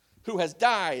who has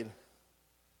died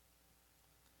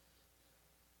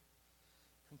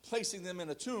and placing them in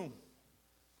a tomb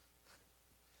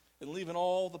and leaving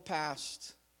all the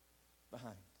past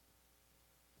behind.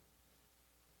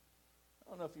 I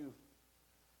don't know if you've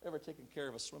ever taken care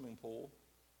of a swimming pool.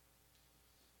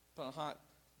 On hot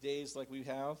days like we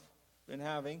have been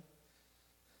having,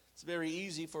 it's very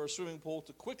easy for a swimming pool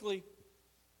to quickly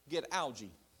get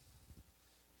algae.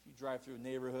 If you drive through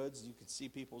neighborhoods, you can see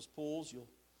people's pools. You'll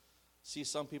see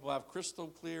some people have crystal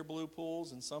clear blue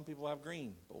pools and some people have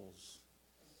green pools.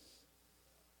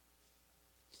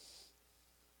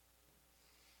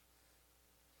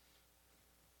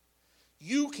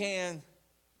 You can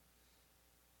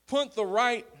put the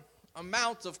right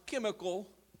amount of chemical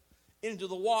into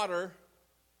the water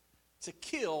to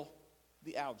kill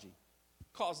the algae,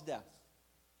 cause death.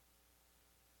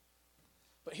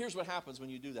 But here's what happens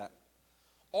when you do that.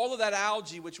 All of that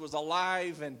algae, which was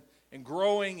alive and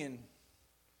growing and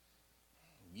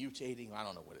mutating, I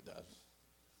don't know what it does.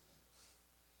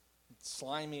 It's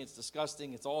slimy, it's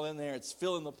disgusting, it's all in there, it's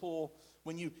filling the pool.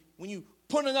 When you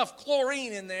put enough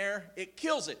chlorine in there, it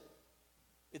kills it.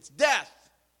 It's death.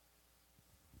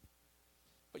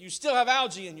 But you still have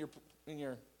algae in your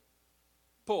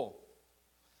pool.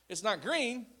 It's not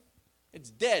green, it's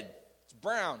dead, it's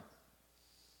brown.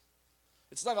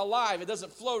 It's not alive, it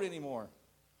doesn't float anymore.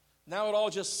 Now it all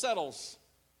just settles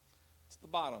to the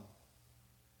bottom.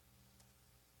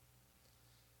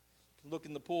 You can look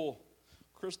in the pool,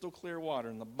 crystal clear water,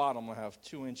 and the bottom will have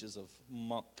 2 inches of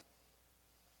muck.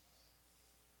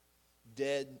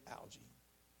 Dead algae.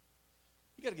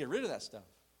 You got to get rid of that stuff.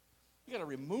 You got to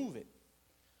remove it.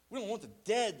 We don't want the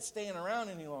dead staying around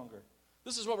any longer.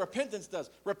 This is what repentance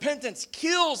does. Repentance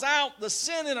kills out the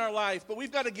sin in our life, but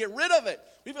we've got to get rid of it.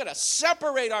 We've got to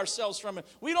separate ourselves from it.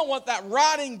 We don't want that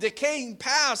rotting, decaying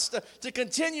past to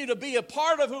continue to be a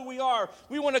part of who we are.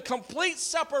 We want a complete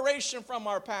separation from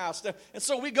our past. And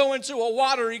so we go into a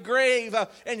watery grave,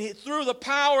 and through the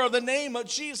power of the name of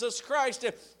Jesus Christ,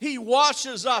 He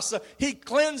washes us. He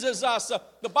cleanses us.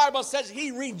 The Bible says He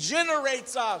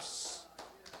regenerates us.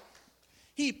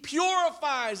 He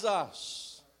purifies us.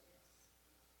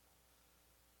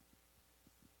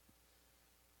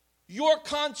 Your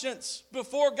conscience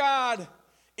before God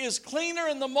is cleaner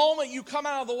in the moment you come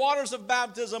out of the waters of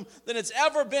baptism than it's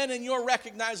ever been in your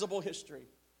recognizable history.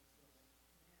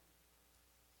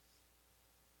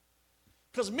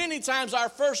 Because many times our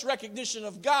first recognition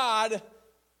of God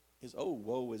is, oh,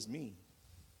 woe is me.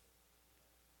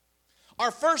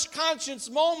 Our first conscience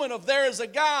moment of there is a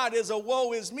God is a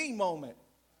woe is me moment.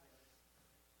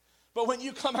 But when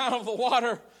you come out of the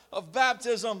water of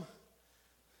baptism,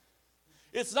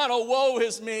 it's not a woe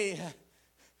is me.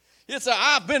 It's a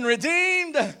I've been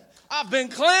redeemed. I've been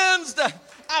cleansed.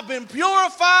 I've been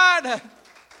purified.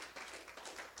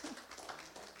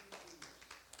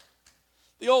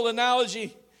 The old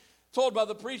analogy told by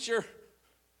the preacher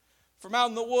from out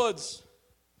in the woods.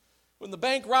 When the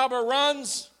bank robber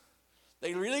runs,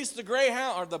 they release the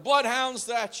greyhound or the bloodhounds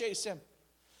that chase him.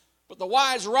 But the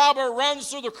wise robber runs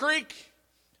through the creek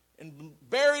and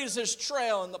buries his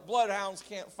trail, and the bloodhounds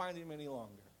can't find him any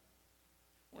longer.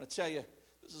 I want to tell you,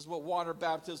 this is what water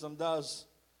baptism does.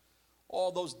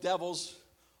 All those devils,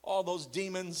 all those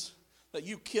demons that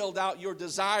you killed out your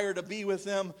desire to be with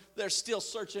them, they're still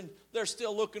searching, they're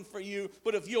still looking for you.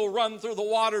 But if you'll run through the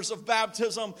waters of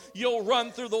baptism, you'll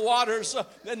run through the waters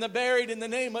and buried in the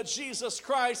name of Jesus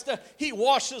Christ. He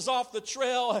washes off the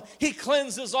trail. He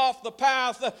cleanses off the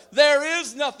path. There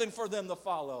is nothing for them to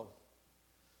follow.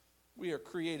 We are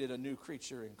created a new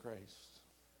creature in Christ.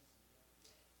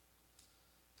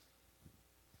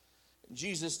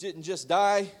 Jesus didn't just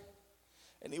die,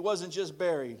 and He wasn't just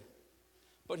buried,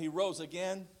 but he rose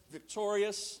again,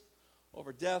 victorious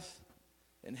over death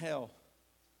and hell.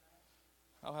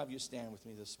 I'll have you stand with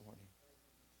me this morning.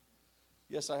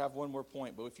 Yes, I have one more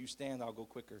point, but if you stand, I'll go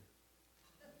quicker.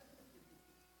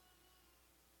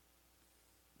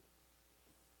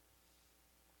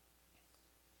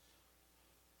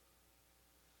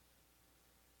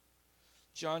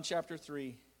 John chapter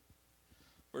 3,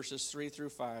 verses 3 through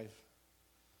 5.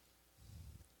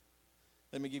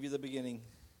 Let me give you the beginning.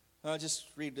 Just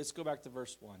read. Let's go back to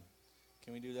verse 1.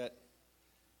 Can we do that?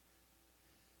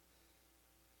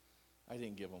 I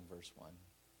didn't give them verse 1.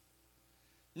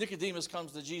 Nicodemus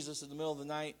comes to Jesus in the middle of the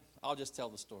night. I'll just tell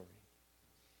the story.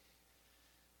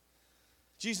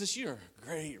 Jesus, you're a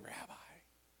great rabbi.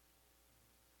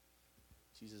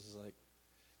 Jesus is like,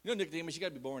 Nicodemus, you got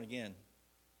to be born again.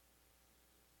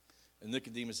 And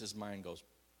Nicodemus' mind goes,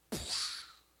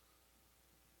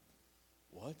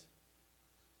 what?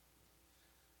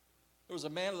 There was a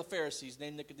man of the Pharisees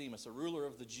named Nicodemus, a ruler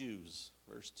of the Jews.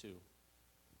 Verse 2.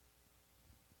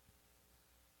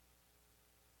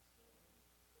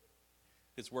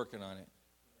 It's working on it.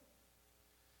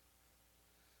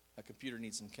 My computer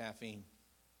needs some caffeine.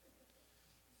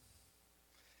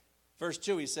 Verse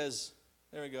 2, he says,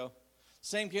 there we go.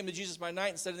 Same came to Jesus by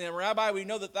night and said to him, Rabbi, we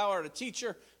know that thou art a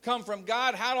teacher come from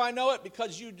God. How do I know it?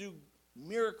 Because you do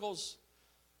miracles.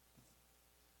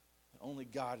 Only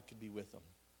God could be with them.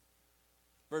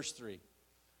 Verse 3.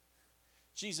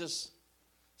 Jesus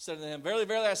said to him, Verily,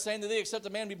 verily, I say unto thee, except a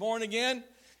man be born again,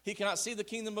 he cannot see the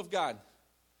kingdom of God.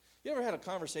 You ever had a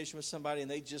conversation with somebody and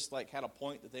they just like had a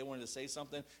point that they wanted to say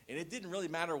something, and it didn't really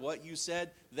matter what you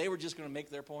said, they were just going to make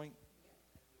their point?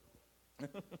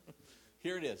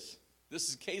 Here it is. This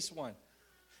is case 1.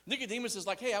 Nicodemus is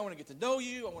like, hey, I want to get to know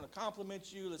you. I want to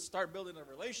compliment you. Let's start building a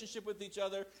relationship with each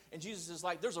other. And Jesus is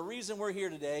like, there's a reason we're here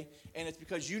today, and it's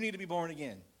because you need to be born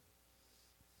again.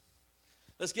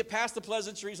 Let's get past the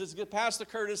pleasantries. Let's get past the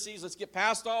courtesies. Let's get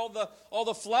past all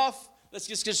the fluff. Let's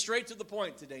just get straight to the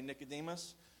point today,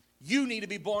 Nicodemus. You need to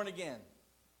be born again.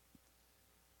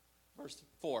 Verse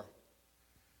 4.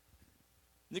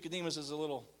 Nicodemus is a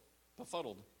little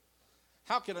befuddled.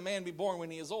 How can a man be born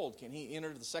when he is old? Can he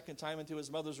enter the second time into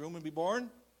his mother's womb and be born?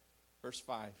 Verse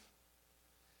 5.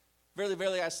 Verily,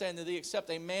 verily, I say unto thee, except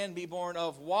a man be born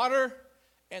of water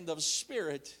and of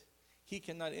spirit, he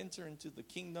cannot enter into the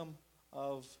kingdom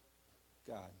of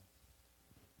God.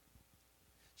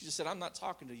 Jesus said, I'm not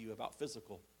talking to you about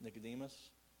physical, Nicodemus.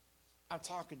 I'm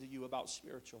talking to you about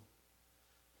spiritual.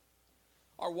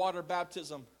 Our water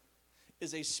baptism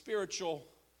is a spiritual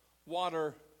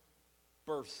water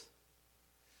birth.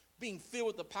 Being filled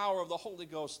with the power of the Holy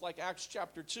Ghost, like Acts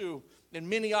chapter 2, and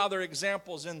many other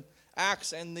examples in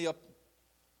Acts and the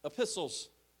epistles,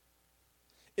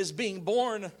 is being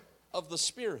born of the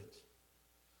Spirit.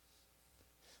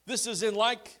 This is in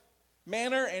like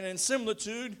manner and in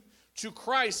similitude to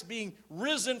Christ being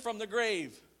risen from the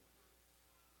grave.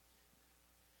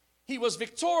 He was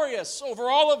victorious over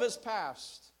all of his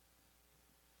past.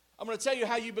 I'm going to tell you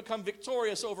how you become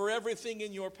victorious over everything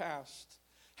in your past.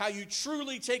 How you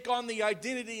truly take on the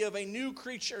identity of a new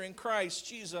creature in Christ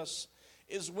Jesus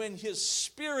is when his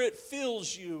Spirit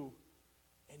fills you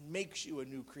and makes you a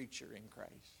new creature in Christ.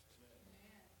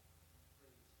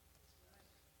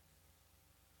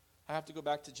 I have to go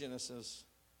back to Genesis.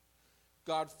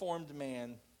 God formed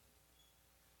man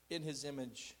in his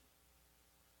image.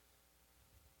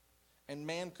 And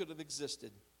man could have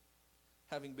existed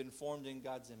having been formed in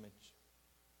God's image.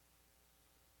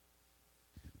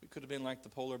 We could have been like the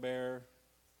polar bear,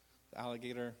 the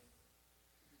alligator,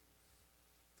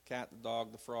 the cat, the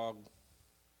dog, the frog.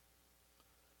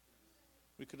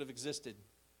 We could have existed.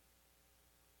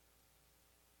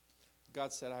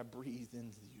 God said, I breathed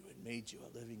into you and made you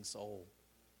a living soul.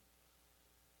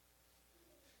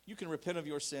 You can repent of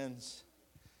your sins,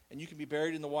 and you can be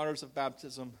buried in the waters of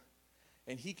baptism,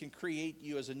 and he can create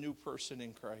you as a new person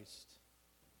in Christ.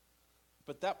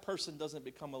 But that person doesn't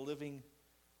become a living,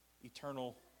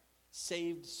 eternal,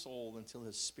 saved soul until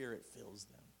his Spirit fills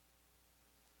them.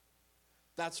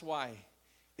 That's why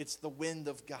it's the wind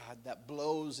of God that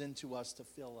blows into us to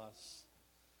fill us.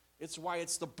 It's why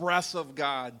it's the breath of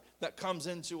God that comes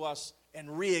into us and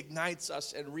reignites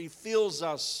us and refills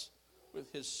us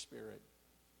with his Spirit.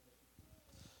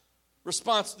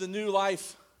 Response to the new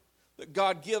life that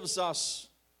God gives us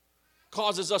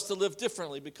causes us to live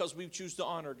differently because we choose to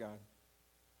honor God.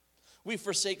 We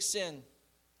forsake sin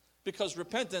because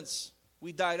repentance,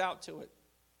 we died out to it.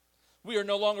 We are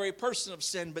no longer a person of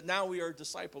sin, but now we are a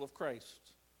disciple of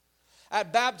Christ.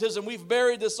 At baptism, we've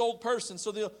buried this old person,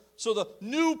 so the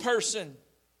new person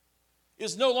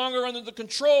is no longer under the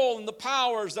control and the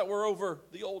powers that were over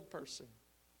the old person.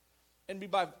 And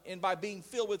by being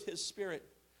filled with His Spirit,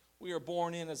 we are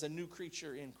born in as a new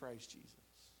creature in Christ Jesus.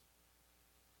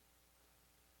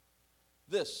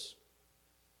 This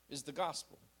is the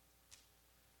gospel.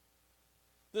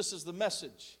 This is the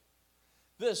message.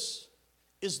 This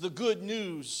is the good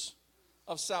news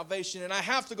of salvation. And I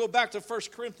have to go back to 1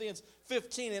 Corinthians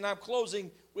 15, and I'm closing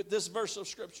with this verse of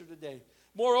Scripture today.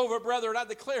 Moreover, brethren, I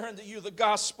declare unto you the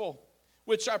gospel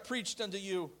which I preached unto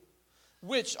you,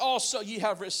 which also ye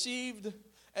have received,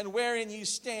 and wherein ye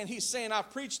stand. He's saying, I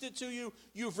preached it to you,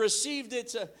 you've received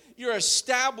it, you're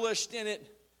established in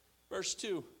it. Verse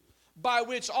 2, by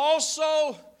which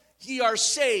also ye are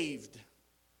saved.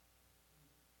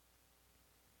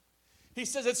 He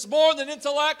says it's more than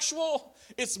intellectual,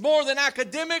 it's more than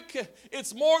academic,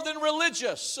 it's more than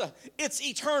religious, it's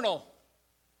eternal.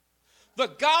 The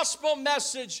gospel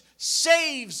message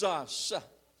saves us.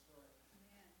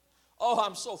 Oh,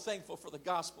 I'm so thankful for the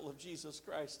gospel of Jesus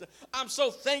Christ. I'm so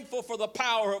thankful for the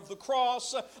power of the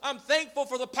cross. I'm thankful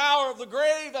for the power of the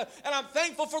grave, and I'm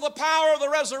thankful for the power of the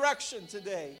resurrection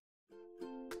today.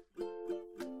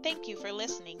 Thank you for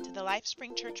listening to the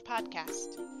LifeSpring Church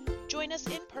podcast. Join us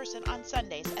in person on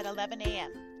Sundays at 11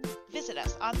 a.m. Visit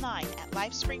us online at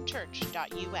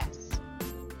lifespringchurch.us.